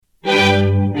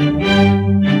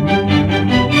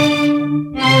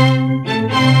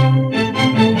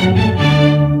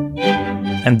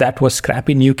And that was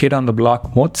scrappy new kid on the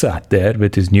block Mozart there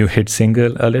with his new hit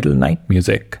single, A Little Night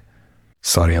Music.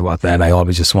 Sorry about that. I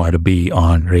always just wanted to be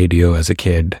on radio as a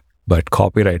kid. But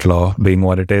copyright law being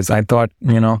what it is, I thought,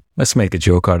 let's make a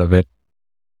joke out of it.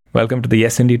 Welcome to the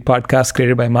Yes Indeed podcast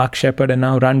created by Mark Shepard and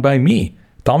now run by me,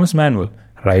 Thomas Manuel,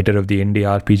 writer of the Indie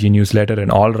RPG newsletter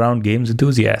and all-round games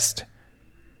enthusiast.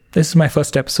 This is my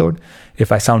first episode.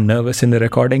 If I sound nervous in the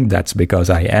recording, that's because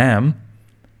I am.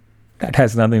 That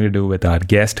has nothing to do with our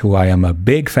guest, who I am a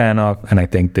big fan of, and I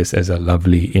think this is a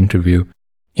lovely interview.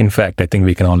 In fact, I think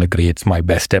we can all agree it's my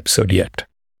best episode yet.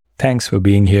 Thanks for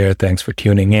being here. Thanks for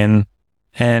tuning in.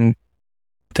 And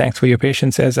thanks for your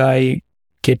patience as I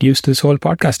get used to this whole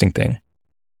podcasting thing.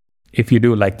 If you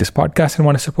do like this podcast and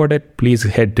want to support it, please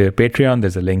head to Patreon.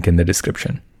 There's a link in the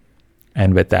description.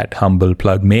 And with that humble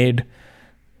plug made,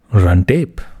 run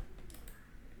tape.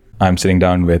 I'm sitting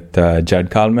down with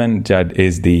Judd Karlman. Judd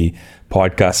is the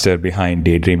podcaster behind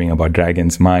Daydreaming About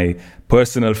Dragons, my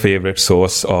personal favorite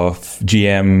source of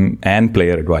GM and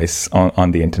player advice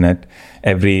on the internet.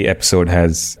 Every episode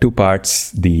has two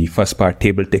parts. The first part,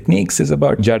 Table Techniques, is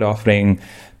about Judd offering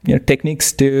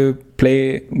techniques to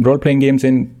play role-playing games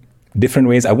in different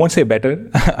ways. I won't say better.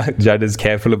 Judd is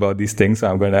careful about these things, so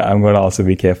I'm going to also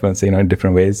be careful and say in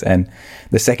different ways. And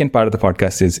the second part of the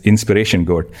podcast is Inspiration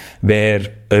Goat,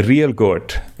 where a real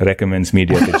goat recommends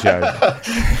media to Judd,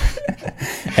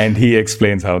 and he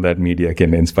explains how that media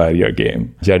can inspire your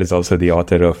game. Judd is also the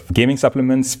author of gaming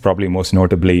supplements, probably most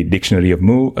notably Dictionary of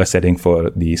Moo, a setting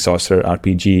for the Sorcerer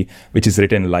RPG, which is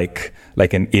written like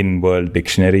an in-world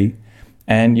dictionary.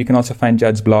 And you can also find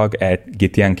Judd's blog at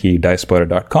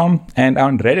githyankidiaspora.com and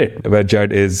on Reddit, where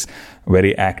Judd is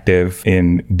very active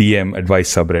in DM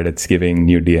advice subreddits, giving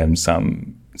new DMs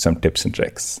some tips and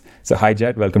tricks. So hi,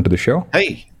 Judd. Welcome to the show.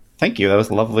 Hey, thank you. That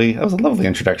was lovely. That was a lovely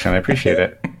introduction. I appreciate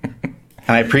it. And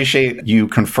I appreciate you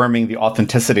confirming the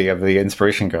authenticity of the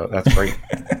Inspiration Goat. That's great.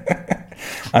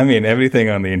 I mean, everything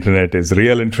on the internet is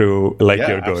real and true, like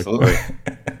your goat. Absolutely.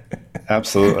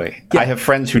 Absolutely. Yeah. I have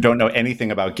friends who don't know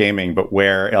anything about gaming, but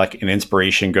wear like an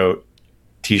Inspiration Goat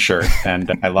t-shirt,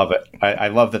 and I love it. I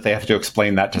love that they have to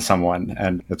explain that to someone,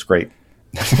 and it's great.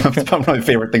 It's one of my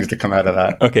favorite things to come out of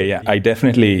that. Okay, yeah. I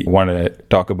definitely want to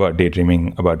talk about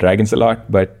Daydreaming About Dragons a lot,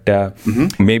 but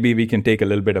maybe we can take a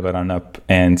little bit of a run-up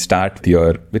and start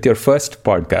with your first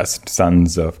podcast,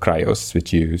 Sons of Cryos,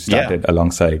 which you started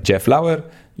alongside Jeff Lauer.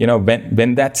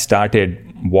 When that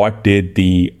started, what did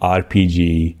the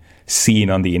RPG scene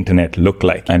on the internet look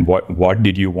like, and what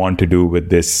did you want to do with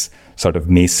this sort of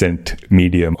nascent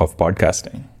medium of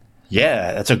podcasting?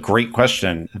 Yeah, that's a great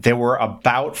question. There were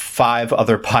about 5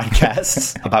 other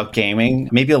podcasts about gaming,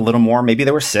 maybe a little more, maybe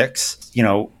there were 6,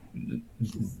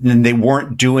 and they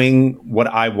weren't doing what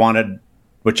I wanted,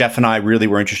 what Jeff and I really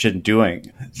were interested in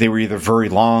doing. They were either very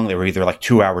long, they were either like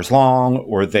 2 hours long,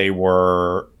 or they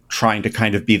were trying to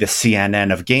kind of be the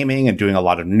CNN of gaming and doing a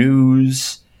lot of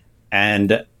news.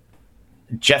 And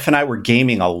Jeff and I were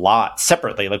gaming a lot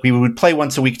separately. Like we would play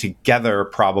once a week together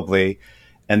probably.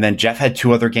 And then Jeff had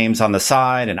 2 other games on the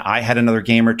side and I had another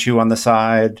game or 2 on the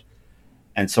side.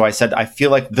 And so I said, I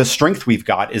feel like the strength we've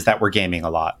got is that we're gaming a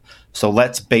lot. So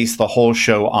let's base the whole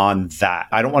show on that.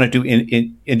 I don't want to do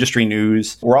industry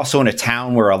news. We're also in a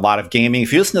town where a lot of gaming.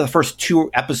 If you listen to the first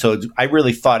 2 episodes, I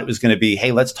really thought it was going to be,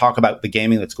 hey, let's talk about the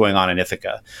gaming that's going on in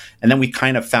Ithaca. And then we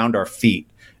kind of found our feet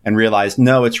and realized,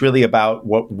 no, it's really about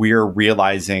what we're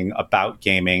realizing about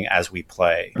gaming as we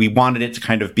play. We wanted it to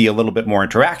kind of be a little bit more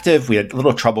interactive. We had a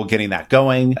little trouble getting that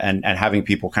going and having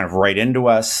people kind of write into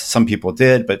us. Some people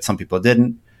did, but some people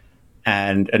didn't.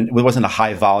 And it wasn't a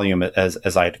high volume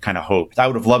as I'd kind of hoped. I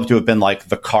would have loved to have been like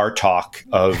the car talk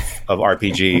of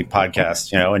RPG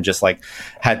podcasts, and just like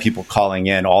had people calling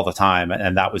in all the time.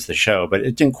 And that was the show, but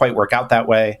it didn't quite work out that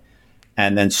way.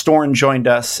 And then Storn joined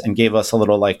us and gave us a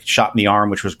little like shot in the arm,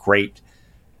 which was great.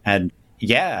 And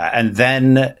and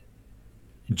then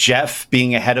Jeff,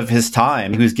 being ahead of his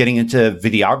time, he was getting into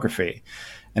videography.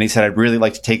 And he said, I'd really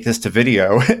like to take this to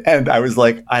video. And I was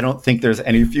like, I don't think there's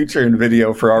any future in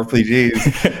video for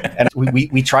RPGs. And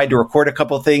we tried to record a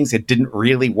couple of things. It didn't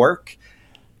really work.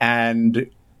 And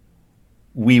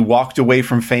we walked away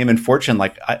from Fame and Fortune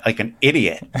like an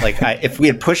idiot. If we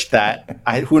had pushed that,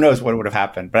 who knows what would have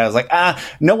happened. But I was like,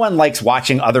 no one likes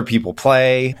watching other people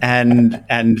play. And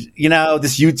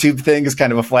this YouTube thing is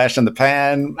kind of a flash in the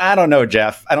pan. I don't know,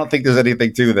 Jeff. I don't think there's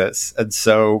anything to this. And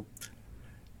so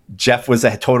Jeff was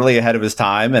totally ahead of his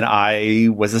time, and I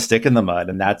was a stick in the mud,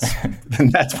 and that's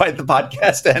why the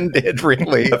podcast ended.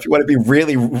 Really, if you want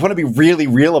to be really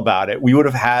real about it, we would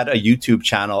have had a YouTube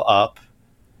channel up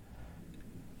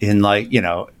in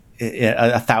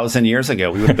 1,000 years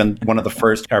ago. We would have been one of the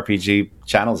first RPG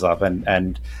channels up,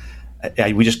 and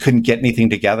we just couldn't get anything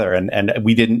together, and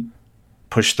we didn't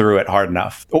push through it hard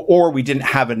enough, or we didn't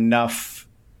have enough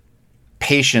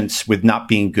patience with not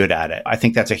being good at it. I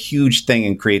think that's a huge thing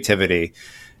in creativity.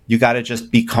 You got to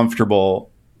just be comfortable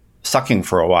sucking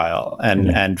for a while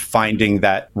and finding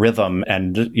that rhythm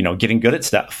and, getting good at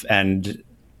stuff. And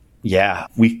yeah,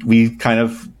 we kind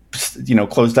of,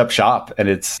 closed up shop, and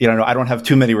it's, I don't have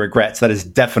too many regrets. That is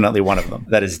definitely one of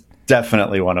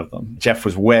them. Jeff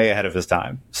was way ahead of his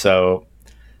time. So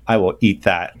I will eat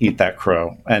that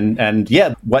crow. And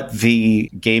yeah, what the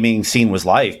gaming scene was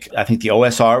like, I think the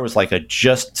OSR was like a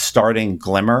just starting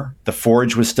glimmer. The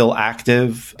Forge was still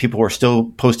active. People were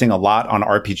still posting a lot on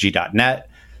RPG.net.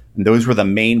 And those were the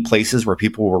main places where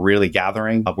people were really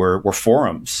gathering, were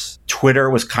forums. Twitter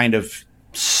was kind of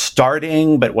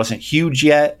starting, but wasn't huge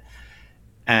yet.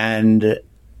 And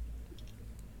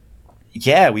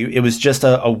yeah, it was just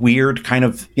a weird kind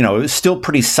of, it was still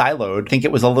pretty siloed. I think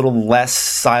it was a little less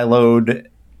siloed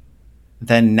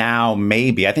than now,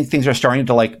 maybe. I think things are starting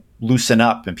to loosen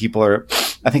up, and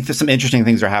I think there's some interesting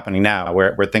things are happening now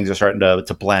where things are starting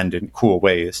to blend in cool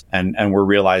ways. And we're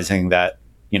realizing that,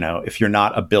 if you're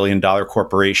not a $1 billion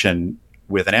corporation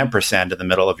with an ampersand in the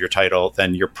middle of your title,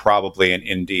 then you're probably an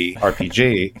indie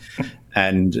RPG.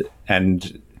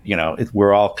 and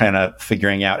we're all kind of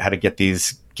figuring out how to get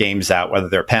these games out, whether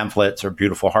they're pamphlets or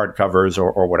beautiful hardcovers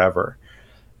or whatever.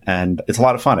 And it's a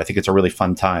lot of fun. I think it's a really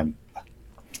fun time.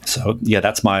 So yeah,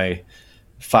 that's my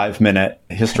 5-minute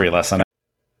history lesson.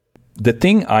 The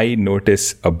thing I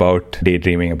notice about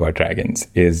daydreaming about dragons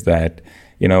is that,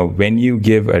 when you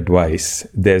give advice,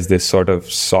 there's this sort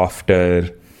of softer,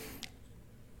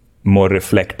 more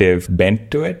reflective bent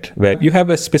to it, where you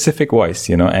have a specific voice,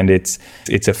 and it's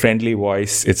a friendly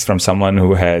voice. It's from someone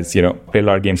who has, played a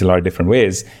lot of games in a lot of different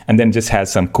ways, and then just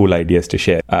has some cool ideas to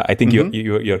share. I think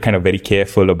you're kind of very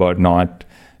careful about not,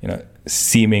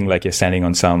 seeming like you're standing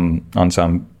on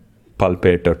some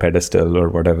pulpit or pedestal or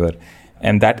whatever.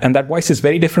 And that voice is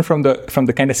very different from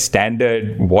the kind of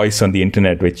standard voice on the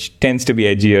internet, which tends to be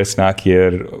edgier,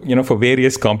 snarkier, for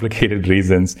various complicated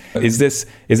reasons. Is this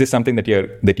something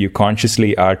that you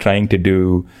consciously are trying to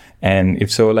do? And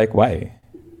if so, why?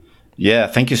 Yeah,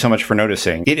 thank you so much for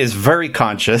noticing. It is very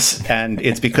conscious, and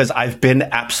it's because I've been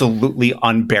absolutely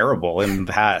unbearable in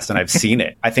the past, and I've seen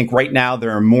it. I think right now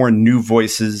there are more new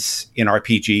voices in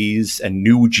RPGs and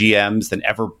new GMs than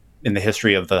ever in the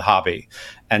history of the hobby.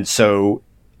 And so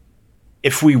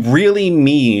if we really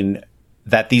mean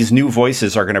that these new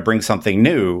voices are going to bring something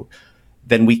new,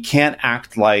 then we can't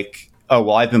act like, oh,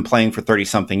 well, I've been playing for 30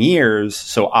 something years,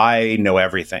 so I know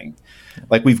everything.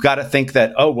 We've got to think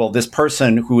that, oh, well, this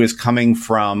person who is coming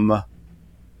from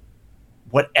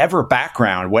whatever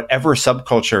background, whatever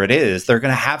subculture it is, they're going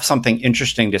to have something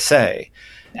interesting to say.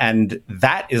 And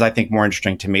that is, I think, more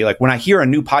interesting to me. When I hear a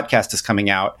new podcast is coming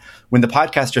out, when the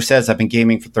podcaster says, I've been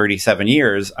gaming for 37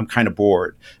 years, I'm kind of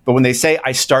bored. But when they say,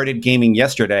 I started gaming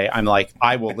yesterday, I'm like,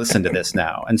 I will listen to this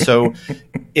now. And so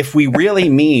if we really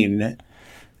mean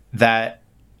that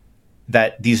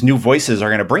these new voices are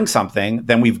going to bring something,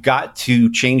 then we've got to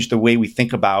change the way we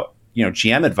think about,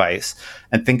 GM advice,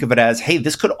 and think of it as, hey,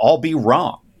 this could all be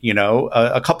wrong.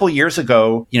 A couple years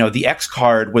ago, the X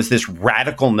card was this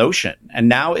radical notion, and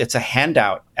now it's a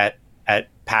handout at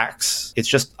PAX. It's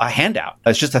just a handout.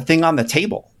 It's just a thing on the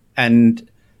table. And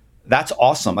that's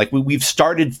awesome. We've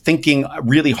started thinking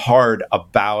really hard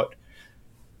about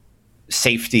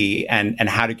safety and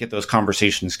how to get those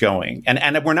conversations going.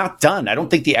 And we're not done. I don't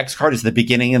think the X card is the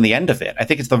beginning and the end of it. I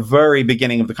think it's the very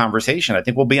beginning of the conversation. I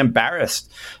think we'll be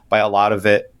embarrassed by a lot of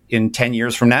it in 10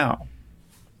 years from now.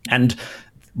 And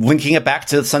linking it back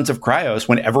to Sons of Kryos,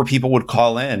 whenever people would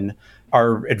call in,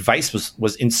 our advice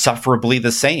was insufferably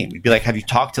the same. We'd be like, have you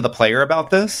talked to the player about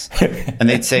this? And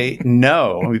they'd say,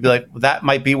 no. And we'd be like, well, that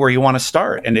might be where you want to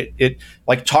start. And it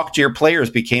talk to your players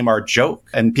became our joke.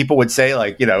 And people would say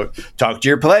talk to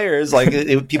your players.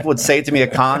 People would say it to me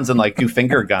at cons and do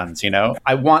finger guns,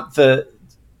 I want the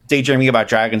Daydreaming About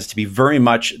Dragons to be very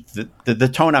much the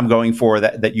tone I'm going for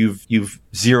that you've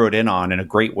zeroed in on in a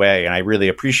great way. And I really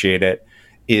appreciate it.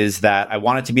 Is that I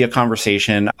want it to be a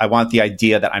conversation. I want the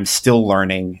idea that I'm still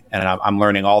learning, and I'm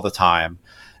learning all the time,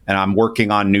 and I'm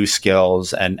working on new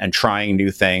skills and trying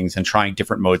new things and trying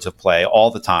different modes of play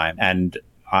all the time. And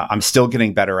I'm still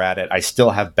getting better at it. I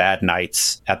still have bad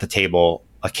nights at the table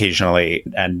occasionally.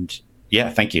 And yeah,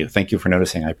 thank you. Thank you for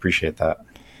noticing. I appreciate that.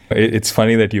 It's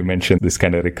funny that you mentioned this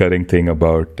kind of recurring thing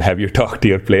about have you talked to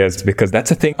your players, because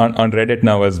that's a thing on Reddit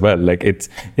now as well. Like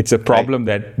it's a problem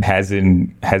that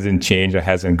hasn't changed or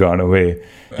hasn't gone away.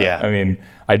 Yeah. I mean,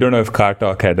 I don't know if Car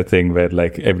Talk had a thing where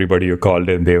like everybody who called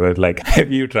in, they were like,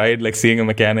 have you tried like seeing a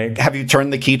mechanic? Have you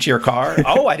turned the key to your car?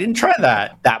 Oh, I didn't try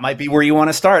that. That might be where you want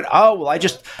to start. Oh, well, I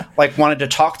just like wanted to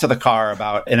talk to the car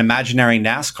about an imaginary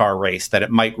NASCAR race that it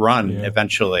might run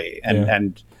eventually.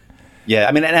 And yeah,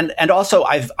 I mean, and also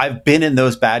I've been in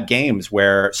those bad games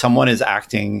where someone is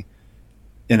acting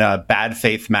in a bad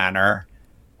faith manner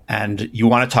and you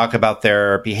want to talk about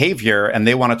their behavior and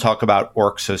they want to talk about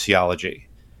orc sociology.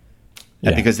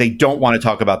 Because they don't want to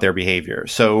talk about their behavior.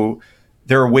 So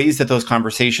there are ways that those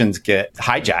conversations get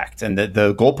hijacked and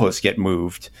the goalposts get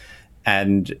moved.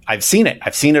 And I've seen it.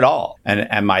 I've seen it all.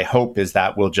 And my hope is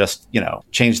that we'll just,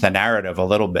 change the narrative a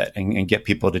little bit and get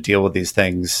people to deal with these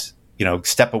things,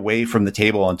 step away from the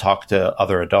table and talk to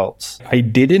other adults. I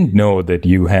didn't know that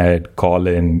you had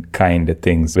call-in kind of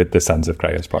things with the Sons of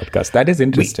Cryos podcast. That is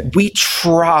interesting. We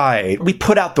tried. We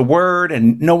put out the word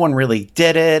and no one really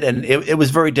did it. And it was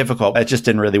very difficult. It just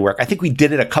didn't really work. I think we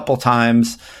did it a couple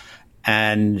times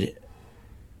and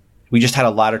we just had a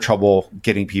lot of trouble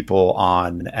getting people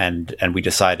on and we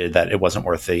decided that it wasn't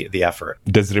worth the effort.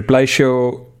 Does Reply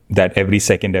Show, that every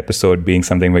second episode being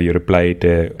something where you reply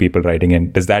to people writing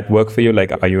in, does that work for you? Like,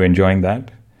 are you enjoying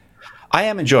that? I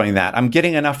am enjoying that. I'm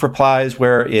getting enough replies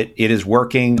where it is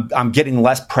working. I'm getting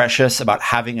less precious about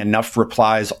having enough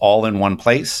replies all in one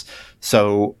place.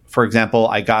 So, for example,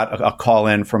 I got a call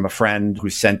in from a friend who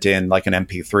sent in like an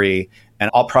MP3,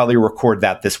 and I'll probably record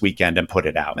that this weekend and put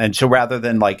it out. And so rather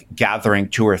than like gathering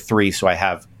 2 or 3 so I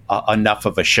have enough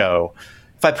of a show,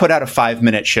 if I put out a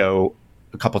 5-minute show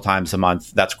a couple times a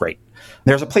month, that's great.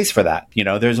 There's a place for that.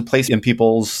 There's a place in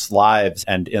people's lives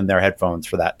and in their headphones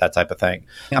for that type of thing.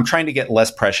 I'm trying to get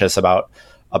less precious about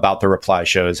the reply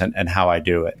shows and how I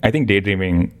do it. I think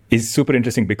daydreaming is super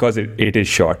interesting because it is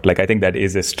short. Like, I think that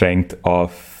is a strength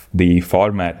of the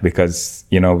format because,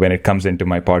 when it comes into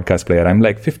my podcast player, I'm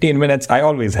like 15 minutes. I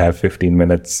always have 15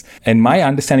 minutes. And my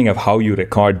understanding of how you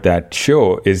record that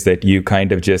show is that you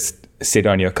kind of just sit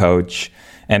on your couch.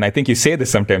 And I think you say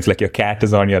this sometimes, like your cat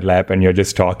is on your lap and you're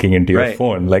just talking into your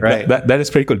phone. Like that is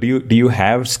pretty cool. Do you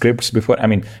have scripts before? I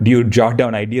mean, do you jot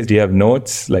down ideas? Do you have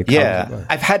notes?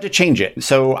 I've had to change it.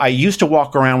 So I used to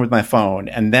walk around with my phone,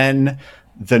 and then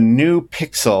the new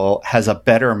Pixel has a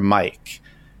better mic.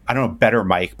 I don't know, better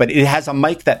mic, but it has a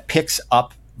mic that picks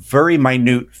up very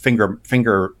minute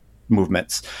finger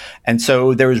movements. And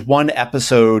so there was one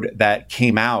episode that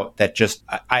came out that just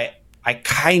I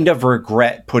kind of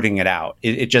regret putting it out.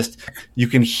 It just, you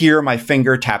can hear my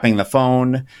finger tapping the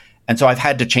phone. And so I've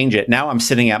had to change it. Now I'm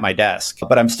sitting at my desk,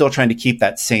 but I'm still trying to keep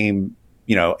that same,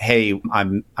 hey,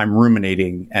 I'm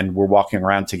ruminating and we're walking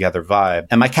around together vibe.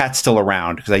 And my cat's still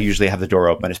around because I usually have the door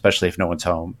open, especially if no one's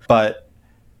home. But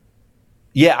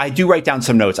yeah, I do write down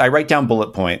some notes. I write down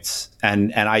bullet points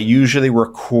and I usually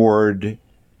record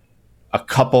a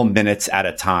couple minutes at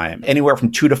a time, anywhere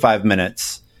from 2 to 5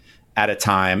 minutes at a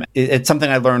time. It's something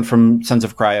I learned from Sons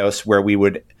of Cryos, where we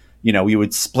would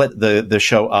split the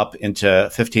show up into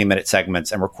 15-minute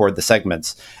segments and record the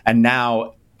segments. And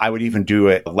now I would even do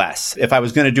it less. If I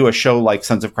was going to do a show like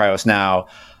Sons of Cryos now,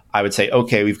 I would say,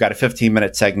 okay, we've got a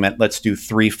 15-minute segment. Let's do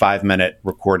 3 5-minute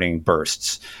recording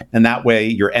bursts. And that way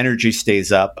your energy stays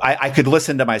up. I could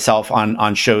listen to myself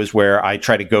on shows where I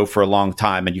try to go for a long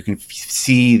time and you can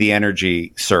see the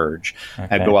energy surge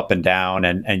and go up and down.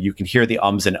 And you can hear the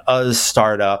ums and uhs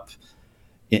start up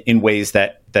in ways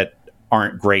that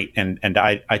aren't great. And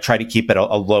I try to keep it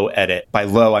a low edit. By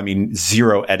low, I mean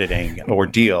 0 editing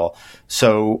ordeal.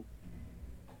 So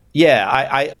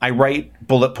yeah, I write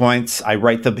bullet points. I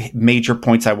write the major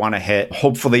points I want to hit.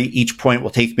 Hopefully each point will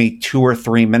take me 2 or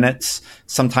 3 minutes.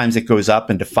 Sometimes it goes up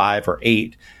into 5 or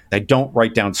 8. I don't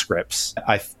write down scripts.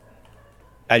 I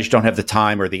just don't have the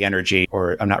time or the energy,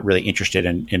 or I'm not really interested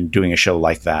in doing a show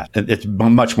like that. It's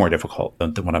much more difficult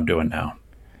than what I'm doing now.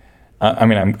 I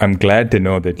mean, I'm glad to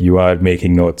know that you are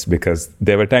making notes, because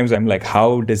there were times I'm like,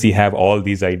 how does he have all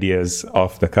these ideas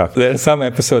off the cuff? There are some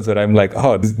episodes that I'm like,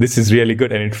 oh, this is really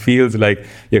good. And it feels like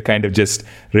you're kind of just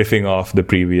riffing off the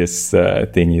previous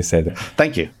thing you said.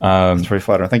 Thank you. It's very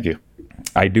flattering. Thank you.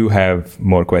 I do have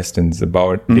more questions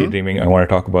about daydreaming. I want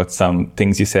to talk about some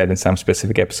things you said in some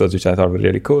specific episodes, which I thought were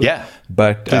really cool. Yeah.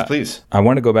 But please. I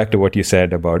want to go back to what you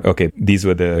said about, okay, these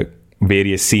were the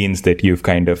various scenes that you've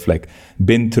kind of like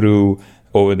been through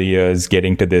over the years,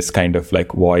 getting to this kind of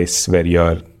like voice where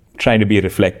you're trying to be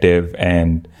reflective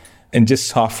and and just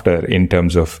softer in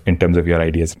terms of your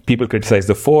ideas. People criticize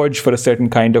the Forge for a certain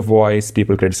kind of voice.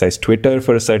 People criticize Twitter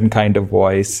for a certain kind of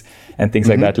voice and things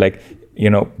like that. Like,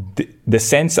 the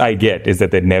sense I get is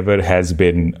that there never has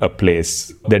been a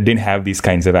place that didn't have these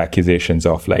kinds of accusations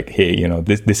of like, hey,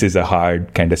 this is a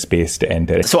hard kind of space to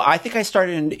enter. So I think I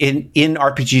started in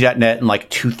RPG.net in like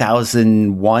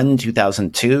 2001,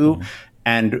 2002.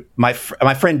 And my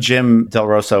friend Jim Del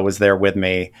Rosso was there with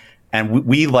me. And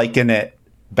we liken it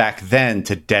back then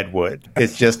to Deadwood.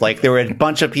 It's just like there were a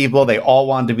bunch of people, they all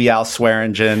wanted to be Al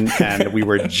Swearingen, and we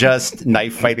were just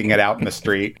knife fighting it out in the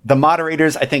street. The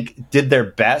moderators, I think, did their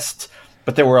best,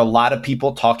 but there were a lot of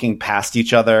people talking past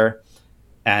each other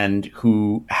and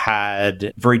who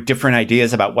had very different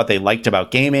ideas about what they liked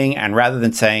about gaming. And rather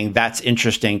than saying, that's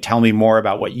interesting, tell me more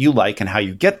about what you like and how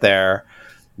you get there,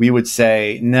 we would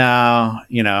say, no,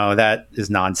 that is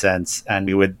nonsense. And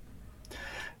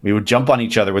we would jump on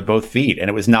each other with both feet, and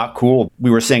it was not cool.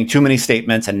 We were saying too many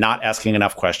statements and not asking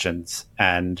enough questions.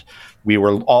 And we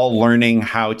were all learning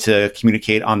how to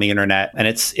communicate on the internet. And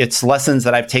it's lessons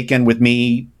that I've taken with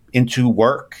me into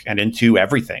work and into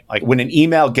everything. Like when an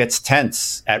email gets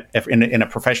tense in a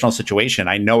professional situation,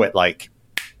 I know it like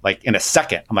in a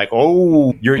second. I'm like,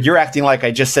 oh, you're acting like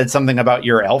I just said something about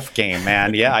your elf game,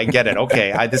 man. Yeah, I get it.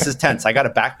 Okay, this is tense. I got to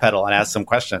backpedal and ask some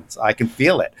questions. I can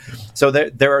feel it. So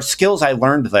there are skills I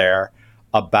learned there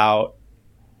about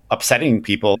upsetting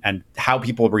people and how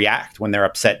people react when they're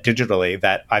upset digitally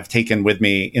that I've taken with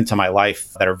me into my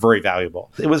life that are very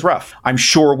valuable. It was rough. I'm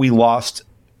sure we lost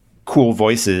cool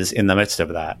voices in the midst of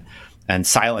that and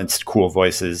silenced cool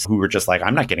voices who were just like,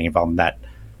 I'm not getting involved in that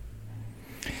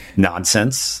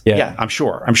nonsense. Yeah, I'm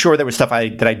sure there was stuff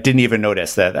that I didn't even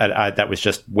notice that was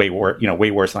just way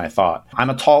worse than I thought. I'm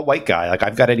a tall white guy. Like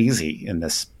I've got it easy in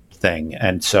this thing.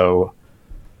 And so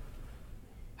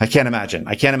I can't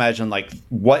imagine like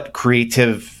what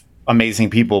creative, amazing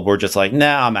people were just like,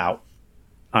 nah, I'm out.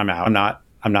 I'm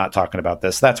not talking about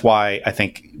this. That's why I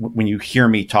think when you hear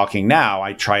me talking now,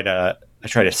 I try to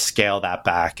scale that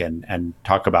back and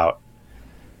talk about,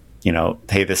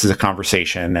 hey, this is a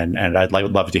conversation and I'd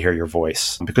love to hear your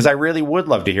voice, because I really would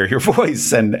love to hear your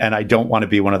voice. And I don't want to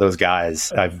be one of those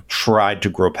guys. I've tried to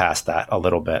grow past that a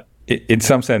little bit. In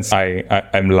some sense,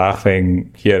 I'm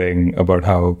laughing hearing about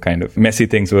how kind of messy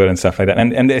things were and stuff like that.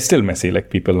 And they're still messy. Like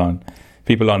people on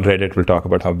Reddit will talk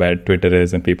about how bad Twitter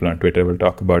is, and people on Twitter will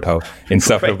talk about how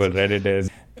insufferable Reddit is.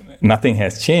 Nothing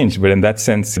has changed. But in that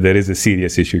sense, there is a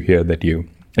serious issue here that you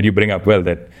bring up well,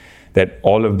 that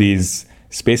all of these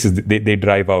spaces, they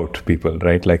drive out people,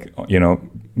 right? Like,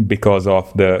 because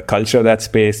of the culture of that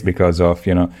space, because of,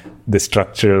 the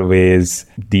structural ways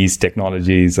these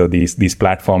technologies or these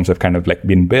platforms have kind of like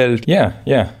been built.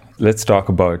 Yeah. Let's talk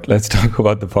about the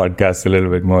podcast a little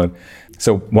bit more.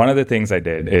 So one of the things I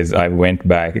did is I went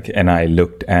back and I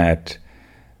looked at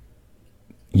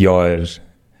your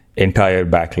entire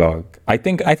backlog. I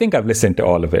think I've listened to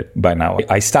all of it by now.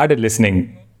 I started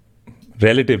listening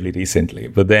relatively recently,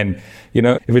 but then,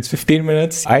 if it's 15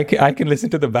 minutes, I can listen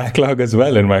to the backlog as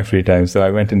well in my free time. So I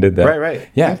went and did that. Right.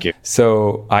 Yeah. Thank you.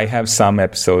 So I have some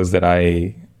episodes that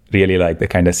I really like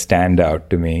that kind of stand out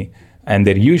to me. And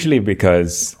they're usually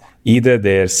because either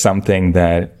there's something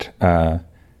that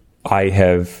I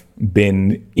have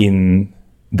been in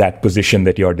that position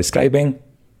that you're describing,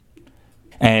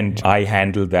 and I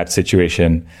handled that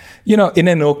situation, in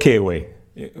an okay way.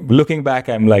 Looking back,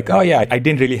 I'm like, oh yeah, I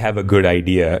didn't really have a good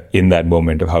idea in that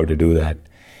moment of how to do that.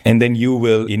 And then you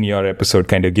will, in your episode,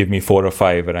 kind of give me 4 or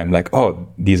 5, and I'm like, oh,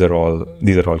 these are all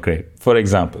great. For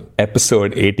example,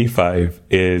 episode 85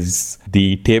 is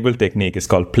the table technique is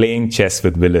called playing chess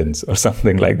with villains or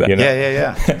something like that.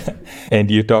 Yeah. And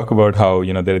you talk about how,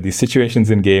 there are these situations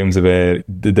in games where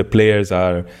the players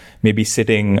are maybe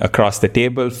sitting across the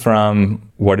table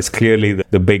from what is clearly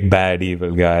the big bad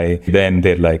evil guy. Then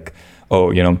they're like,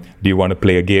 oh, do you want to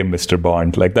play a game, Mr.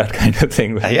 Bond? Like that kind of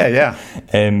thing. Yeah.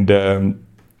 And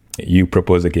you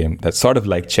propose a game that's sort of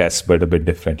like chess, but a bit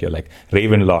different. You're like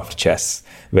Ravenloft chess,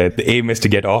 where the aim is to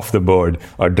get off the board,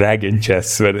 or dragon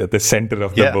chess, where at the center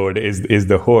of the board is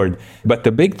the horde. But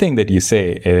the big thing that you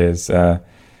say is, at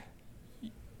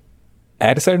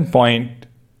a certain point,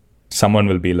 someone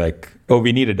will be like, oh,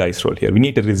 we need a dice roll here. We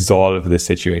need to resolve this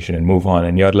situation and move on.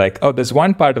 And you're like, oh, there's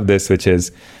one part of this, which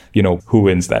is, who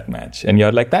wins that match? And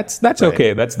you're like, that's right.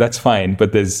 Okay. That's fine.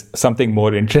 But there's something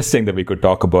more interesting that we could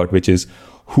talk about, which is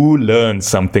who learns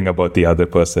something about the other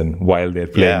person while they're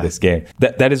playing this game.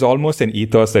 That is almost an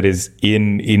ethos that is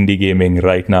in indie gaming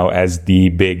right now as the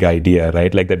big idea,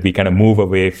 right? Like that we kind of move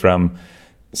away from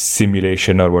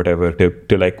simulation or whatever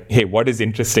to like, hey, what is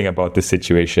interesting about this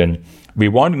situation? We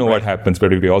want to know what happens,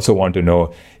 but we also want to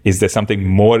know, is there something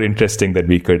more interesting that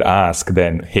we could ask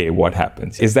than, hey, what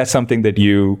happens? Is that something that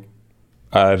you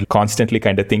are constantly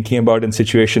kind of thinking about in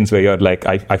situations where you're like,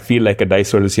 I feel like a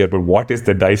dice roll is here, but what is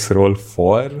the dice roll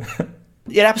for?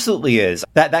 It absolutely is.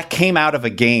 That came out of a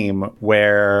game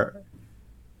where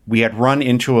we had run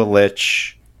into a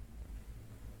lich,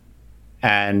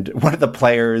 and one of the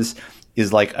players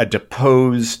is like a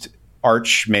deposed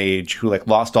archmage who like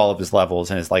lost all of his levels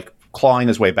and is like clawing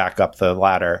his way back up the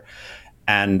ladder.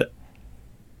 And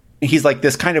he's like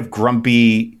this kind of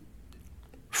grumpy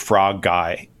frog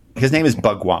guy. His name is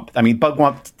Bugwump. I mean,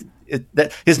 Bugwump,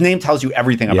 his name tells you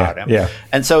everything about him. Yeah.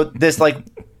 And so this like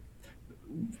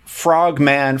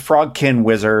frogkin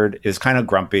wizard is kind of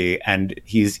grumpy, and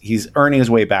he's earning his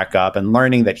way back up and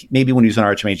learning that maybe when he was an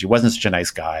archmage, he wasn't such a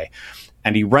nice guy.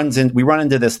 And we run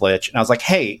into this lich, and I was like,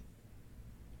 hey,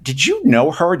 did you know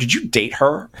her? Did you date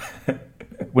her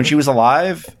when she was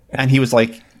alive? And he was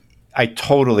like, I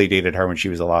totally dated her when she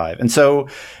was alive. And so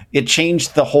it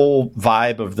changed the whole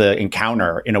vibe of the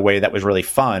encounter in a way that was really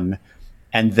fun.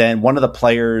 And then one of the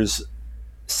players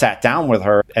sat down with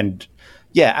her, and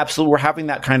yeah, absolutely,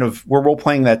 we're role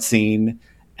playing that scene.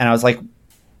 And I was like,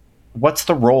 what's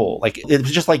the role? Like, it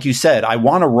was just like you said, I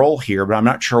want a role here, but I'm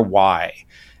not sure why.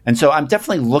 And so I'm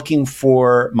definitely looking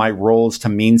for my roles to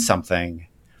mean something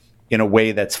in a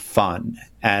way that's fun.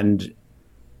 And,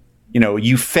 you know,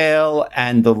 you fail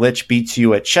and the lich beats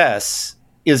you at chess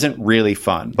isn't really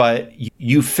fun. But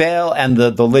you fail and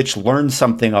the lich learns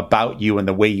something about you and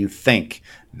the way you think.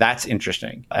 That's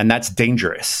interesting. And that's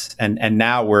dangerous. And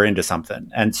now we're into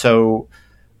something. And so,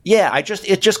 yeah,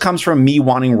 it just comes from me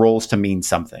wanting roles to mean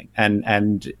something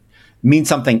and mean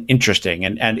something interesting.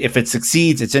 And if it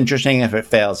succeeds, it's interesting. If it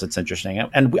fails, it's interesting.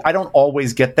 And I don't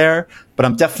always get there, but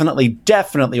I'm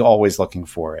definitely always looking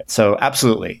for it. So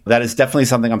absolutely. That is definitely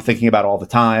something I'm thinking about all the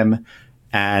time.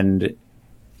 And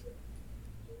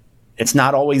it's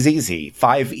not always easy.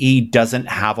 5e doesn't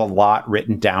have a lot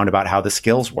written down about how the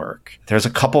skills work. There's a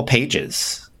couple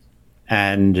pages,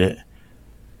 and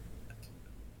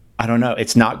I don't know.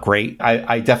 It's not great.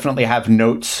 I definitely have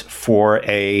notes for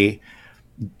a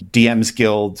DM's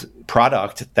Guild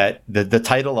product that the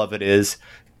title of it is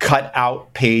cut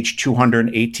out page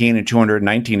 218 and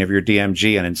 219 of your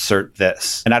DMG and insert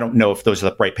this. And I don't know if those are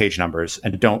the right page numbers,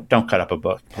 and don't cut up a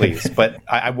book, please. But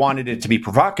I wanted it to be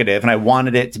provocative, and I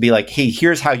wanted it to be like, hey,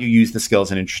 here's how you use the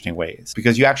skills in interesting ways,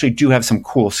 because you actually do have some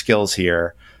cool skills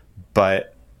here,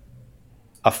 but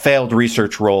a failed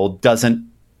research roll doesn't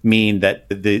mean that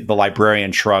the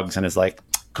librarian shrugs and is like,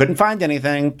 couldn't find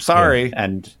anything, sorry. Yeah.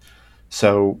 And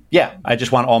so, yeah, I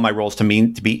just want all my roles to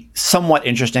be somewhat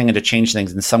interesting and to change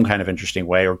things in some kind of interesting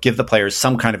way, or give the players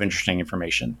some kind of interesting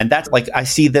information. And that's like, I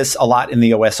see this a lot in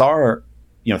the OSR,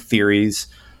 theories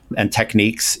and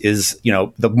techniques is,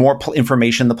 the more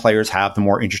information the players have, the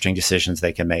more interesting decisions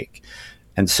they can make.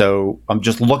 And so I'm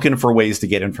just looking for ways to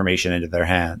get information into their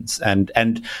hands. And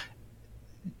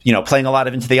playing a lot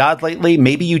of Into the Odd lately,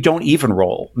 maybe you don't even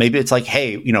roll. Maybe it's like,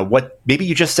 hey, maybe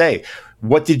you just say,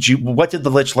 what did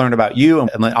the lich learn about you?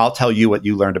 And then I'll tell you what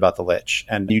you learned about the lich.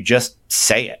 And you just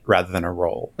say it rather than a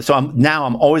roll. So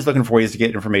I'm always looking for ways to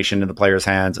get information in the player's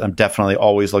hands. I'm definitely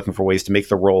always looking for ways to make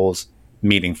the rolls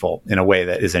meaningful in a way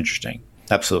that is interesting.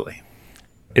 Absolutely.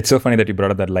 It's so funny that you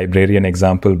brought up that librarian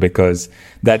example, because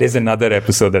that is another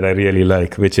episode that I really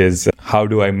like, which is how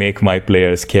do I make my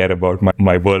players care about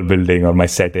my world building or my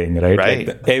setting, right? Right.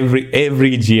 Like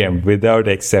every GM, without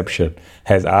exception,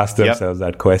 has asked themselves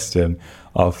that question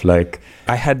of like,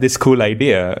 I had this cool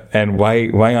idea, and why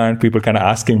aren't people kind of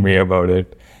asking me about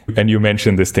it? And you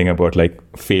mentioned this thing about like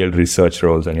failed research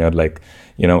roles, and you're like,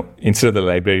 instead of the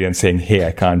librarian saying, hey,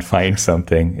 I can't find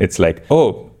something, it's like,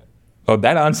 oh,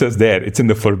 that answer's there. It's in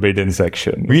the forbidden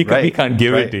section. We can't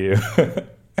give it to you.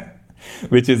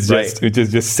 which is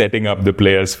just setting up the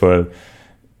players for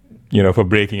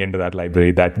breaking into that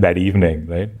library that evening,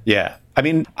 right? Yeah. I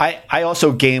mean, I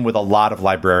also game with a lot of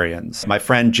librarians. My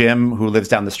friend Jim, who lives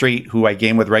down the street, who I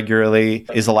game with regularly,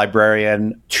 is a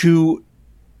librarian.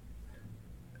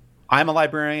 I'm a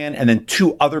librarian, and then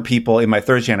two other people in my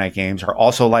Thursday night games are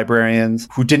also librarians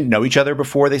who didn't know each other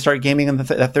before they started gaming in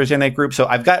that Thursday night group. So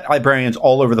I've got librarians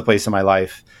all over the place in my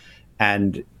life,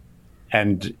 and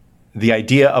the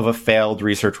idea of a failed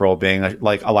research role being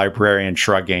like a librarian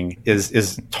shrugging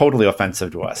is totally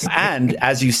offensive to us. And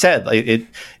as you said,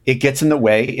 it gets in the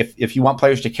way. If you want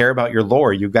players to care about your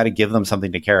lore, you've got to give them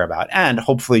something to care about, and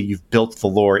hopefully you've built the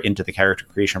lore into the character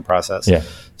creation process,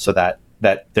 so that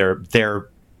they're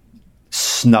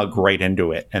snug right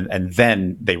into it. And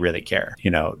then they really care.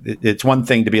 It's one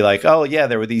thing to be like, oh yeah,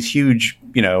 there were these huge,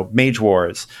 mage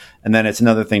wars. And then it's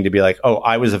another thing to be like, oh,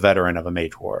 I was a veteran of a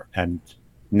mage war. And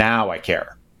now I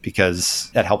care because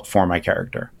that helped form my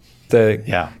character. The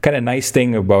kind of nice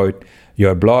thing about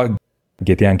your blog,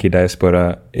 Githyanki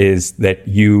Diaspora, is that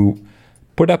you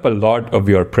put up a lot of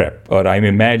your prep, or I'm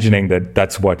imagining that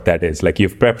that's what that is. Like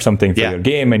you've prepped something for your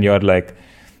game and you're like,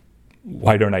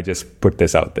 why don't I just put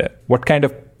this out there? What kind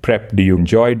of prep do you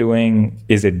enjoy doing?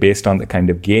 Is it based on the kind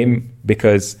of game?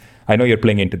 Because I know you're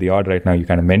playing Into the Odd right now. You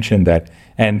kind of mentioned that.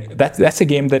 And that's a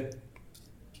game that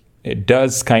it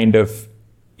does kind of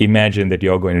imagine that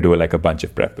you're going to do like a bunch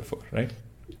of prep before, right?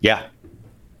 Yeah.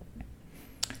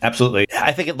 Absolutely.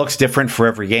 I think it looks different for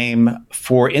every game.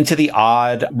 For Into the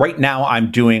Odd, right now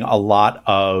I'm doing a lot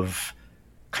of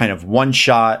kind of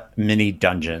one-shot mini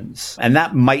dungeons. And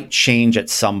that might change at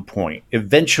some point.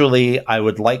 Eventually, I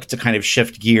would like to kind of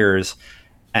shift gears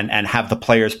and have the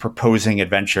players proposing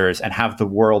adventures and have the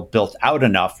world built out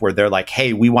enough where they're like,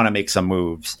 hey, we want to make some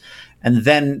moves. And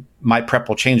then my prep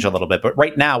will change a little bit. But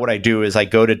right now, what I do is I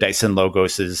go to Dyson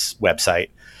Logos'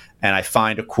 website and I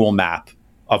find a cool map,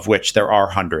 of which there are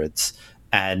hundreds.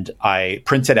 And I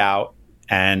print it out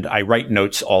and I write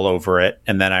notes all over it,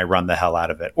 and then I run the hell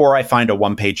out of it. Or I find a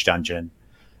one-page dungeon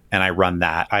and I run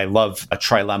that. I love a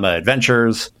trilemma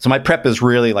adventures. So my prep is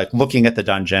really like looking at the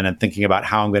dungeon and thinking about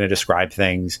how I'm going to describe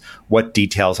things, what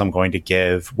details I'm going to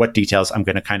give, what details I'm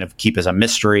going to kind of keep as a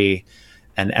mystery,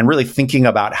 and really thinking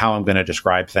about how I'm going to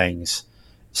describe things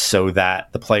so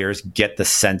that the players get the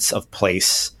sense of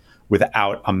place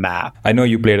without a map. I know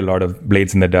you played a lot of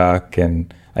Blades in the Dark,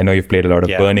 and I know you've played a lot of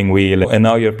Burning Wheel, and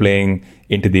now you're playing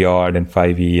Into the Odd and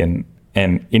 5e,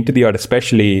 and Into the Odd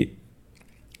especially,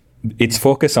 its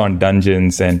focus on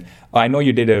dungeons. And I know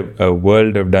you did a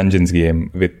World of Dungeons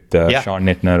game with Sean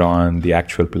Nittner on the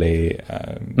Actual Play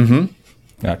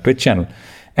Twitch channel.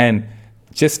 And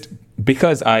just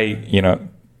because I,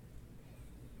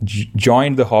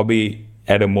 joined the hobby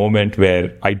at a moment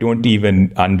where I don't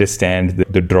even understand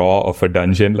the draw of a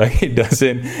dungeon. Like it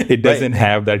doesn't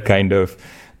have that kind of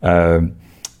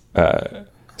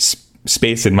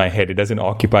space in my head. It doesn't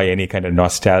occupy any kind of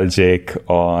nostalgic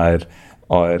or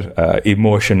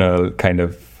emotional kind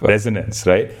of resonance,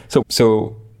 right?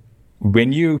 So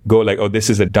when you go like, oh, this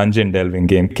is a dungeon delving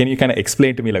game, can you kind of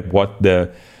explain to me like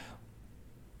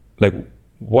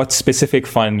what specific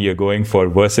fun you're going for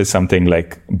versus something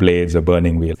like Blades or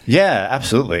Burning Wheel? Yeah,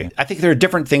 absolutely. I think there are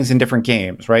different things in different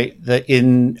games, right?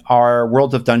 In our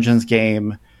World of Dungeons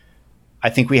game, I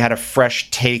think we had a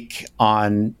fresh take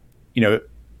on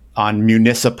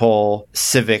municipal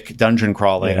civic dungeon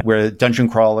crawling, where dungeon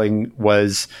crawling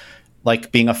was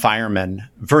like being a fireman,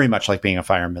 very much like being a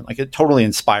fireman, like it totally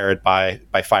inspired by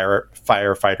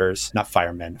firefighters, not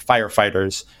firemen,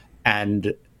 firefighters,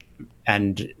 and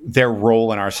their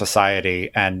role in our society,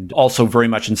 and also very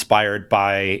much inspired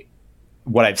by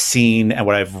what I've seen and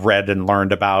what I've read and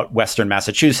learned about Western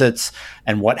Massachusetts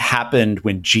and what happened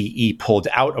when GE pulled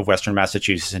out of Western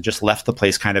Massachusetts and just left the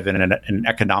place kind of in an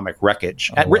economic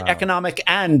wreckage, economic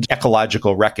and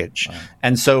ecological wreckage. Wow.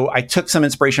 And so I took some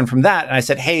inspiration from that and I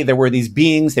said, hey, there were these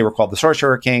beings, they were called the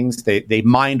Sorcerer Kings. They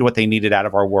mined what they needed out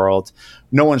of our world.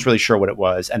 No one's really sure what it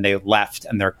was. And they left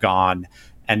and they're gone.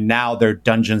 And now their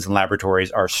dungeons and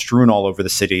laboratories are strewn all over the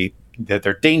city.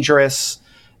 They're dangerous,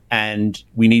 and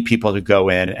we need people to go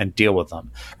in and deal with them.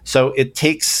 So it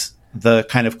takes the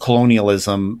kind of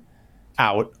colonialism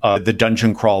out of the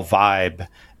dungeon crawl vibe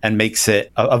and makes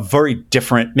it a very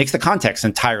different, makes the context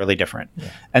entirely different.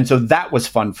 Yeah. And so that was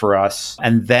fun for us.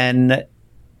 And then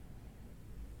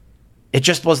it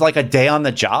just was like a day on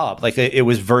the job. Like it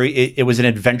was an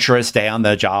adventurous day on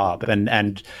the job.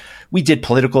 And we did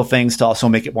political things to also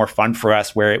make it more fun for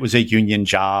us, where it was a union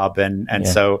job. And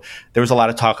so there was a lot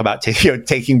of talk about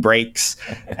taking breaks.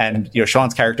 And,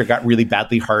 Sean's character got really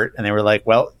badly hurt. And they were like,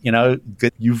 well,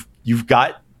 good, you've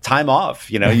got time off,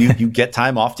 you get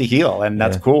time off to heal, and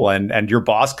that's cool. And your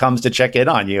boss comes to check in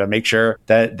on you and make sure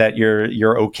that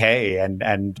you're okay.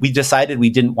 And we decided we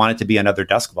didn't want it to be another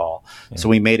Duskfall. Yeah. So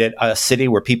we made it a city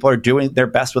where people are doing their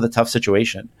best with a tough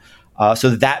situation.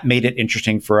 So that made it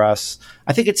interesting for us.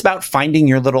 I think it's about finding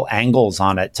your little angles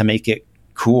on it to make it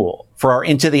cool. For our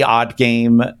Into the Odd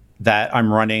game that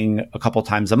I'm running a couple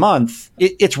times a month,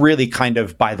 it's really kind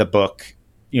of by the book,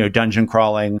 dungeon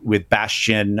crawling, with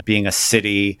Bastion being a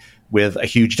city with a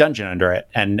huge dungeon under it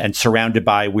and surrounded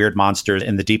by weird monsters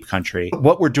in the deep country.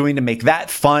 What we're doing to make that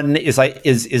fun is like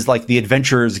the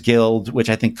Adventurers Guild, which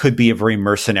I think could be a very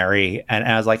mercenary. And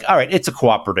I was like, all right, it's a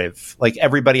cooperative. Like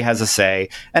everybody has a say.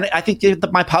 And I think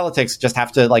my politics just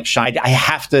have to like shine. I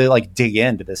have to like dig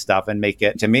into this stuff and make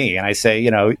it to me. And I say,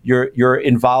 you're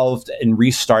involved in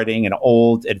restarting an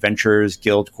old Adventurers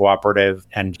Guild cooperative,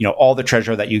 and all the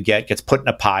treasure that you get gets put in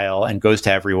a pile and goes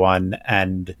to everyone.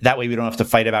 And that way we don't have to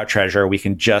fight about treasure. We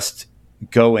can just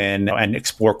go in and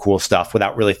explore cool stuff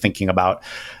without really thinking about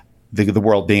the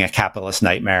world being a capitalist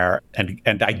nightmare. And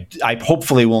I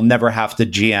hopefully will never have to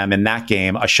GM in that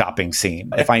game a shopping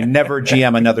scene. If I never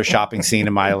GM another shopping scene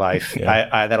in my life,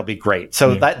 that'll be great.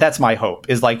 So that's my hope,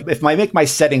 is like, if I make my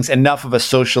settings enough of a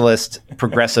socialist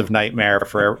progressive nightmare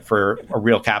for a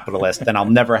real capitalist, then I'll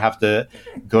never have to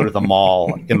go to the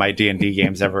mall in my D&D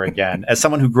games ever again. As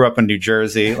someone who grew up in New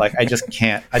Jersey, like I just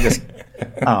can't.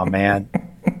 Oh man,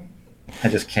 I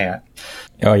just can't.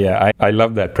 Oh yeah, I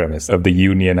love that premise of the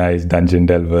unionized dungeon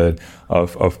delver,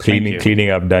 of cleaning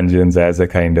up dungeons as a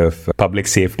kind of public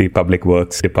safety, public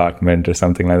works department or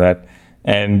something like that.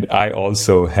 And I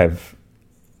also have,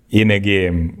 in a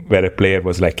game where a player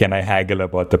was like, "Can I haggle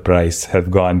about the price?"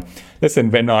 have gone, "Listen,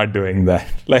 we're not doing that.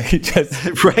 Like,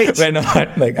 just right. We're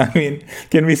not. Like, I mean,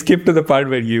 can we skip to the part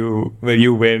where you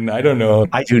win? I don't know.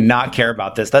 I do not care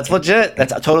about this. That's legit.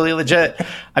 That's totally legit.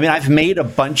 I mean, I've made a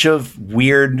bunch of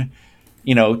weird,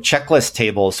 checklist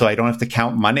tables so I don't have to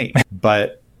count money.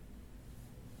 But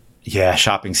yeah,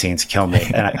 shopping scenes kill me.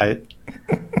 And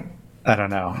I don't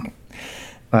know.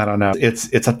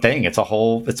 It's a thing. It's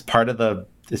just part of the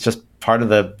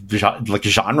like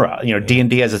genre.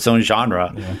 D&D has its own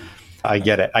genre. Yeah. I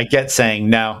get it. I get saying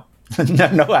no.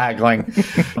 No haggling.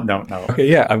 No. Okay,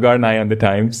 yeah, I've got an eye on the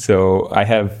time. So I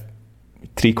have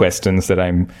 3 questions that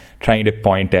I'm trying to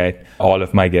point at all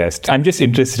of my guests. I'm just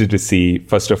interested to see,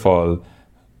 first of all,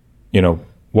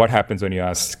 what happens when you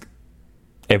ask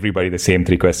everybody the same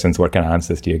 3 questions. What kind of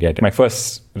answers do you get? My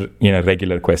first,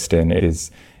 regular question is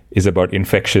about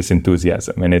infectious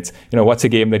enthusiasm. And it's, what's a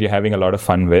game that you're having a lot of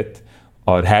fun with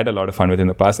or had a lot of fun with in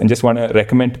the past and just want to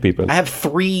recommend to people? I have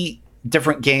 3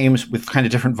 different games with kind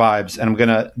of different vibes, and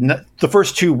the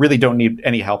first 2 really don't need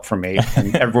any help from me,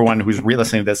 and everyone who's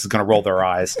re-listening to this is going to roll their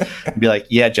eyes and be like,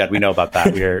 yeah, Judd, we know about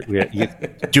that. You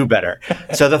do better.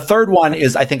 So the third one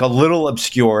is, I think, a little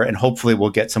obscure, and hopefully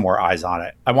we'll get some more eyes on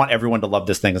it. I want everyone to love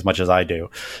this thing as much as I do.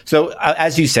 So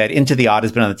as you said, Into the Odd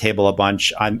has been on the table a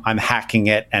bunch. I'm hacking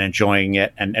it and enjoying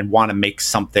it and want to make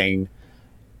something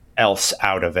else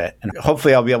out of it. And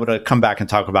hopefully I'll be able to come back and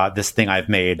talk about this thing I've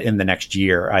made in the next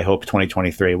year. I hope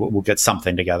 2023 we'll get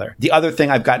something together. The other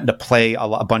thing I've gotten to play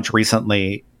a bunch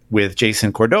recently with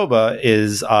Jason Cordoba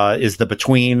is The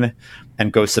Between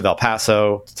and Ghosts of El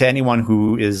Paso. To anyone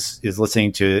who is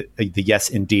listening to the Yes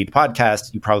Indeed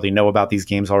podcast, you probably know about these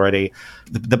games already.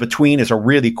 The Between is a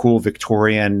really cool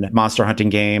Victorian monster hunting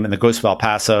game, and the Ghosts of El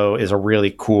Paso is a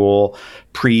really cool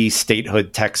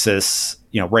pre-statehood Texas,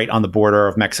 right on the border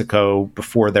of Mexico,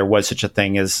 before there was such a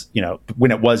thing as,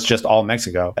 when it was just all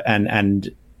Mexico,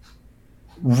 and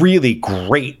really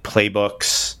great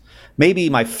playbooks. Maybe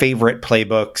my favorite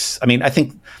playbooks. I mean, I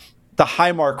think the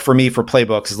high mark for me for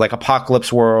playbooks is like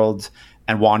Apocalypse World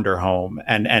and Wander Home,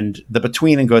 and The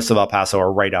Between and Ghosts of El Paso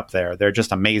are right up there. They're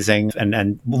just amazing.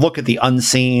 And look at the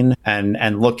unseen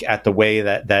and look at the way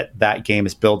that game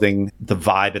is building the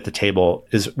vibe at the table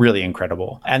is really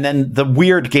incredible. And then the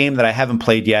weird game that I haven't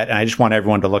played yet, and I just want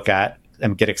everyone to look at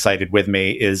and get excited with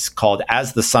me, is called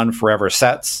As the Sun Forever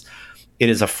Sets. It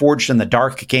is a Forged in the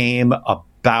Dark game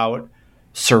about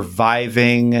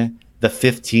surviving the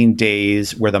 15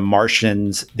 days where the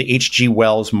Martians, the H.G.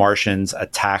 Wells Martians,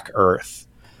 attack Earth.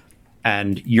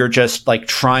 And you're just like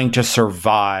trying to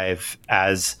survive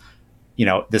as,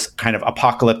 this kind of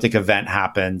apocalyptic event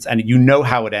happens. And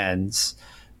how it ends,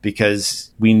 because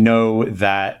we know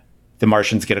that the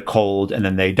Martians get a cold and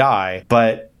then they die.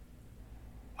 But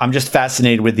I'm just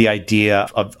fascinated with the idea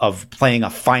of playing a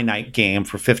finite game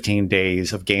for 15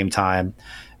 days of game time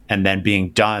and then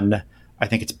being done. I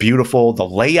think it's beautiful. The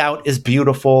layout is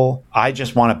beautiful. I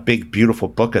just want a big, beautiful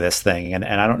book of this thing. And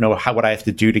I don't know what I have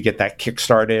to do to get that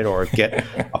kickstarted or get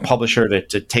a publisher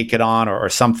to take it on or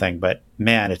something. But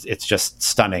man, it's just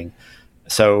stunning.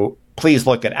 So please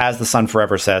look at As the Sun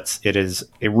Forever Sets. It is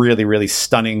a really, really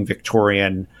stunning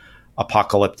Victorian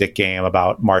apocalyptic game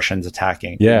about Martians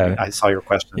attacking. Yeah. I saw your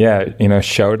question. Yeah.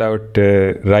 Shout out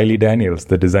Riley Daniels,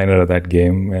 the designer of that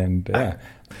game. And yeah.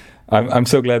 I'm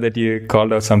so glad that you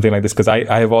called out something like this, because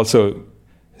I have also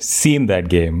seen that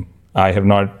game. I have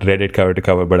not read it cover to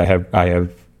cover, but I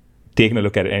have taken a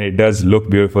look at it, and it does look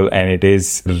beautiful, and it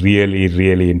is really,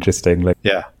 really interesting. Like,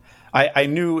 yeah, I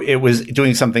knew it was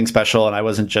doing something special, and I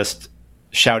wasn't just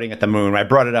shouting at the moon. I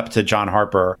brought it up to John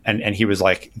Harper, and he was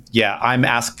like, yeah, I'm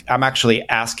actually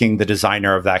asking the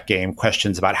designer of that game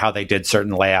questions about how they did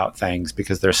certain layout things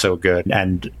because they're so good.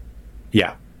 And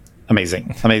yeah,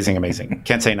 amazing.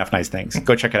 Can't say enough nice things.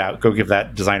 Go check it out. Go give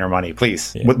that designer money,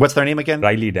 please. Yeah. What's their name again?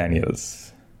 Riley Daniels.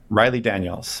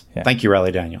 Yeah. Thank you,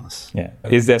 Riley Daniels. Yeah.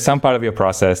 Is there some part of your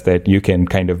process that you can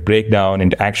kind of break down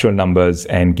into actual numbers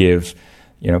and give,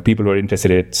 people who are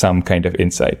interested in some kind of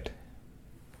insight?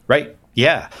 Right.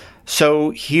 Yeah.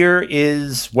 So here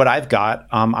is what I've got.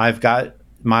 I've got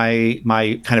my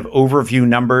kind of overview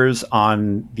numbers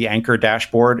on the Anchor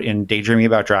dashboard in Daydreaming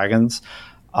About Dragons.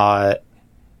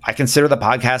 I consider the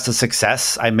podcast a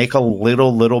success. I make a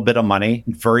little bit of money,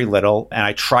 very little, and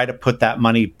I try to put that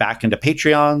money back into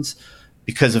Patreons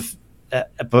because of,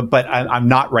 but I'm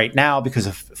not right now because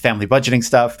of family budgeting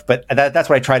stuff. But that's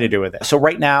what I try to do with it. So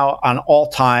right now, on all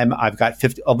time, I've got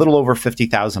a little over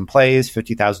 50,000 plays,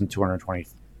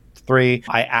 50,223.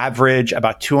 I average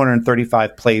about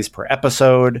 235 plays per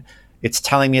episode. It's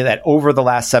telling me that over the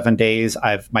last 7 days,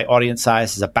 my audience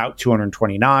size is about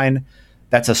 229.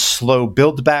 That's a slow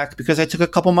build back because I took a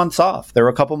couple months off. There were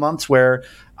a couple months where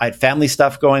I had family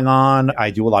stuff going on.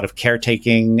 I do a lot of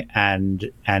caretaking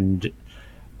and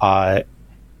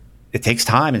it takes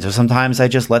time. And so sometimes I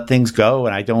just let things go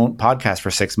and I don't podcast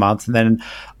for 6 months. And then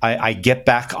I get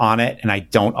back on it and I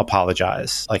don't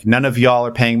apologize. Like, none of y'all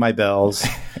are paying my bills.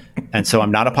 And so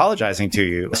I'm not apologizing to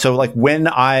you. So like, when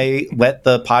I let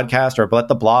the podcast or let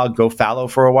the blog go fallow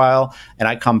for a while and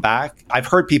I come back, I've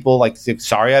heard people like,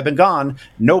 sorry, I've been gone.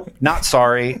 Nope, not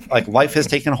sorry. Like, life has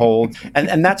taken hold.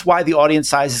 And that's why the audience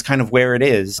size is kind of where it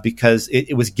is, because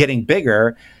it was getting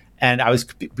bigger. And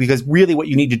because really what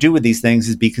you need to do with these things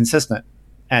is be consistent.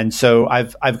 And so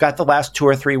I've got the last 2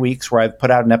 or 3 weeks where I've put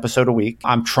out an episode a week.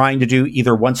 I'm trying to do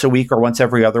either once a week or once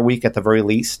every other week at the very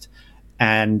least.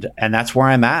 And that's where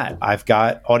I'm at. I've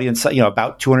got audience,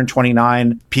 about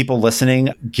 229 people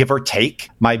listening, give or take.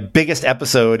 My biggest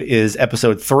episode is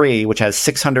episode 3, which has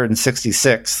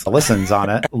 666 listens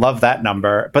on it. Love that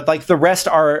number. But like, the rest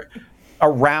are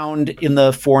around in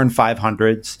the 400 and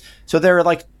 500s. So there are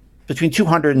like between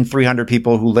 200 and 300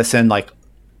 people who listen like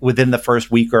within the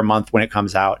first week or month when it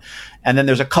comes out. And then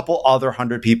there's a couple other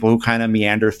 100 people who kind of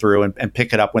meander through and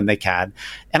pick it up when they can.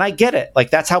 And I get it. Like,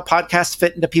 that's how podcasts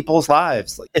fit into people's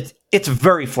lives. It's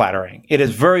very flattering. It is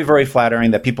very, very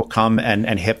flattering that people come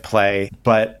and hit play.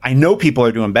 But I know people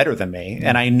are doing better than me.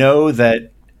 And I know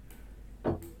that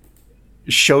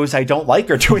shows I don't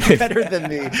like are doing better than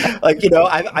me. Like,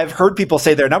 I've heard people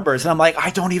say their numbers and I'm like,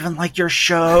 I don't even like your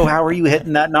show. How are you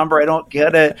hitting that number? I don't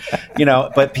get it.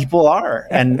 But people are,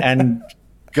 and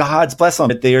God's bless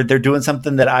them. They're doing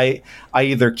something that I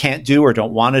either can't do or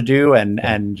don't want to do.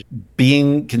 And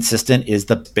being consistent is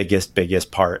the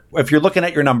biggest part. If you're looking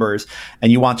at your numbers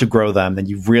and you want to grow them, then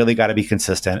you've really got to be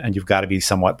consistent and you've got to be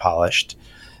somewhat polished.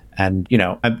 And,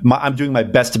 I'm doing my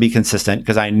best to be consistent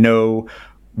because I know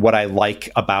what I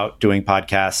like about doing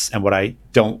podcasts and what I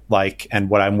don't like and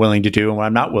what I'm willing to do and what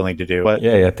I'm not willing to do. But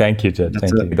yeah. Thank you, Judd.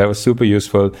 Thank you. That was super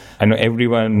useful. I know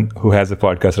everyone who has a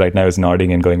podcast right now is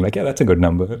nodding and going like, yeah, that's a good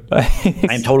number.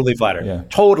 I'm totally flattered. Yeah.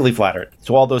 Totally flattered.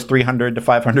 So all those 300 to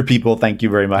 500 people, thank you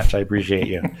very much. I appreciate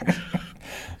you.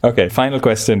 Okay, final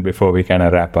question before we kind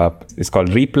of wrap up. It's called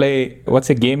Replay. What's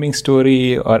a gaming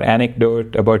story or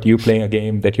anecdote about you playing a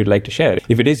game that you'd like to share?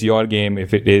 If it is your game,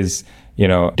 if it is,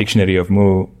 Dictionary of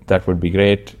Moo, that would be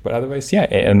great. But otherwise, yeah,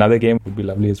 another game would be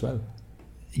lovely as well.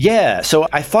 Yeah, so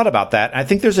I thought about that. I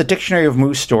think there's a Dictionary of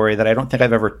Moo story that I don't think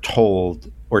I've ever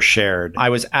told or shared. I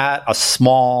was at a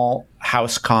small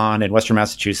house con in Western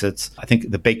Massachusetts. I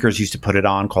think the bakers used to put it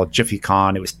on, called Jiffy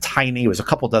Con. It was tiny. It was a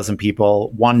couple dozen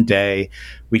people. One day,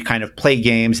 we'd kind of play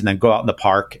games and then go out in the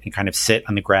park and kind of sit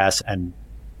on the grass, and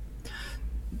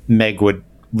Meg would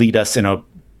lead us in a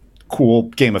cool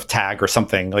game of tag or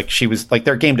something. Like, she was like,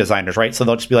 they're game designers, right? So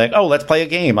they'll just be like, oh, let's play a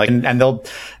game. Like, and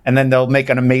then they'll make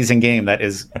an amazing game that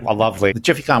is lovely. The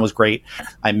Jiffy Con was great.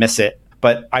 I miss it.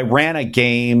 But I ran a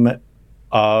game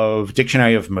of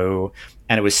Dictionary of Moo,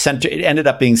 and it ended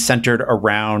up being centered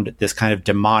around this kind of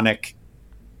demonic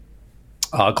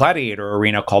gladiator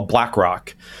arena called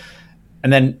Blackrock.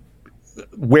 And then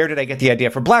where did I get the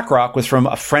idea for Blackrock was from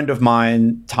a friend of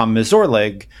mine, Tom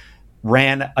Mizorlig,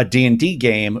 ran a D&D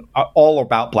game all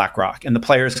about Blackrock, and the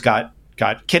players got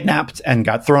kidnapped and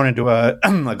got thrown into a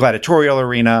gladiatorial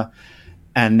arena,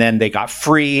 and then they got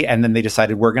free, and then they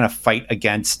decided, we're going to fight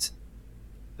against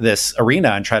this arena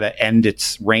and try to end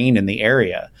its reign in the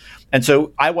area. And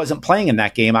so I wasn't playing in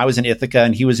that game. I was in Ithaca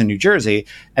and he was in New Jersey.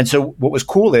 And so what was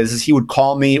cool is he would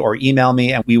call me or email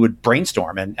me and we would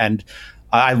brainstorm. And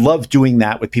I love doing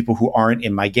that with people who aren't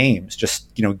in my games,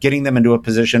 just, getting them into a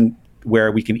position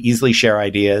where we can easily share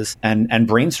ideas and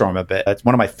brainstorm a bit. That's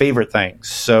one of my favorite things.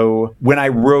 So when I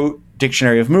wrote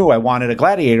Dictionary of Moo, I wanted a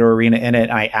gladiator arena in it.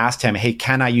 And I asked him, hey,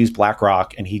 can I use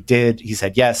BlackRock? And he did. He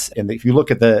said yes. And if you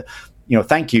look at the,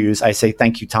 thank yous, I say,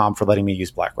 thank you, Tom, for letting me use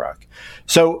BlackRock.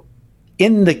 So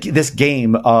in this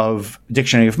game of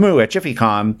Dictionary of Moo at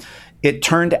JiffyCon, it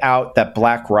turned out that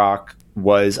BlackRock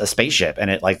was a spaceship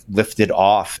and it lifted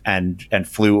off and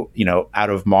flew, out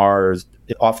of Mars,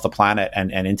 off the planet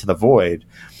and into the void.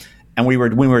 And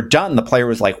when we were done, the player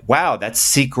was like, wow, that's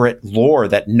secret lore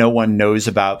that no one knows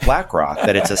about BlackRock,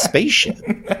 that it's a spaceship.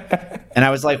 And I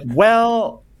was like,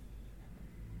 well,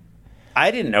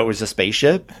 I didn't know it was a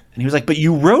spaceship. And he was like, but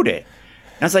you wrote it.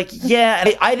 And I was like, yeah.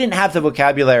 And I didn't have the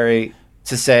vocabulary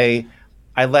to say,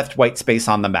 I left white space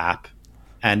on the map.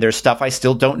 And there's stuff I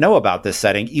still don't know about this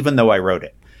setting, even though I wrote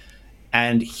it.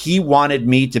 And he wanted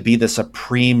me to be the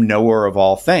supreme knower of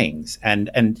all things. And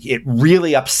it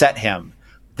really upset him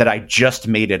that I just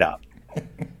made it up.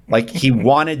 He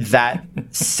wanted that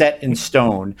set in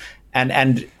stone.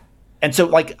 And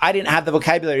so I didn't have the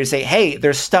vocabulary to say, hey,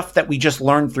 there's stuff that we just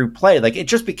learned through play. It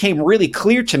just became really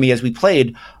clear to me as we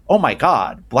played, oh my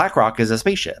God, BlackRock is a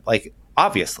spaceship.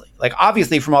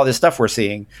 Obviously from all this stuff we're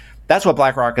seeing, that's what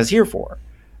BlackRock is here for.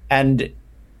 And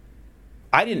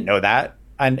I didn't know that.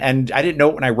 And I didn't know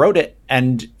it when I wrote it.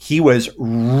 And he was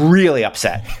really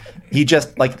upset. He just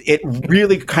it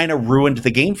really kind of ruined the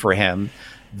game for him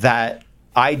that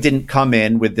I didn't come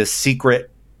in with this secret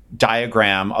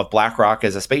diagram of BlackRock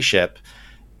as a spaceship.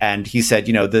 And he said,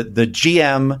 the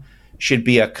GM should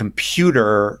be a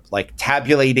computer,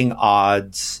 tabulating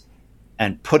odds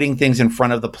and putting things in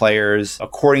front of the players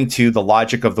according to the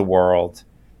logic of the world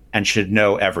and should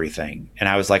know everything. And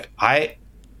I was like, I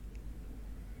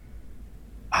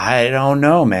don't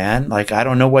know, man. I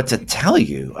don't know what to tell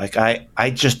you.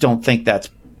 I just don't think that's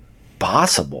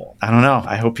possible. I don't know.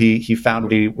 I hope he found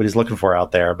what he's looking for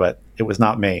out there, but it was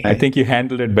not me. I think you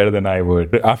handled it better than I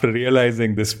would. After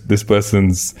realizing this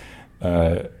person's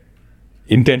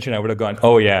intention, I would have gone,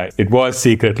 oh yeah, it was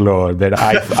secret lore that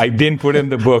I didn't put in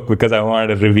the book because I wanted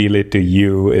to reveal it to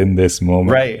you in this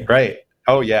moment. Right.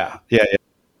 Oh yeah.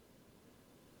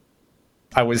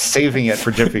 I was saving it for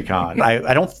JiffyCon.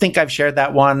 I don't think I've shared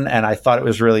that one, and I thought it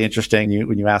was really interesting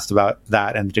when you asked about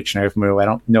that and the Dictionary of Moo. I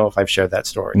don't know if I've shared that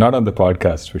story. Not on the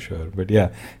podcast for sure, but yeah.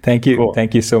 Thank you. Cool.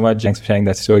 Thank you so much. Thanks for sharing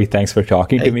that story. Thanks for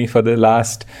talking to me for the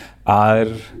last hour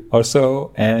or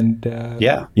so. And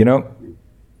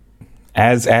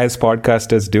as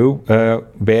podcasters do,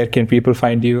 where can people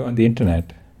find you on the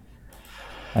internet?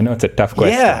 I know it's a tough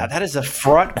question. Yeah, that is a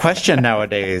fraught question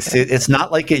nowadays. It's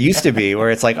not like it used to be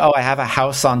where it's I have a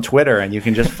house on Twitter and you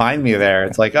can just find me there.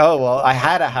 It's oh, well, I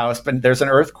had a house, but there's an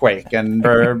earthquake and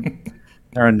there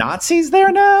are Nazis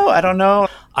there now? I don't know.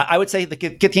 I would say the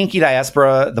Githyanki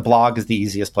Diaspora, the blog is the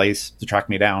easiest place to track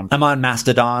me down. I'm on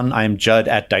Mastodon. I'm Judd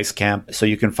at Dice Camp, so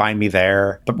you can find me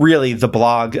there. But really, the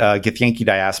blog, Githyanki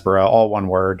Diaspora, all one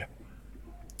word,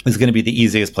 is going to be the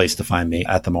easiest place to find me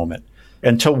at the moment.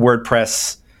 Until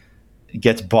WordPress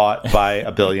gets bought by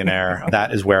a billionaire,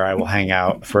 that is where I will hang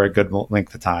out for a good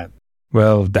length of time.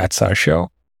 Well, that's our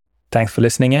show. Thanks for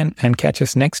listening in, and catch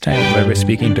us next time where we're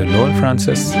speaking to Noel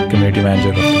Francis, community manager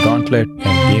of The Gauntlet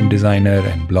and game designer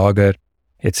and blogger.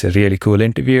 It's a really cool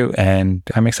interview and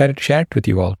I'm excited to share it with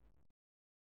you all.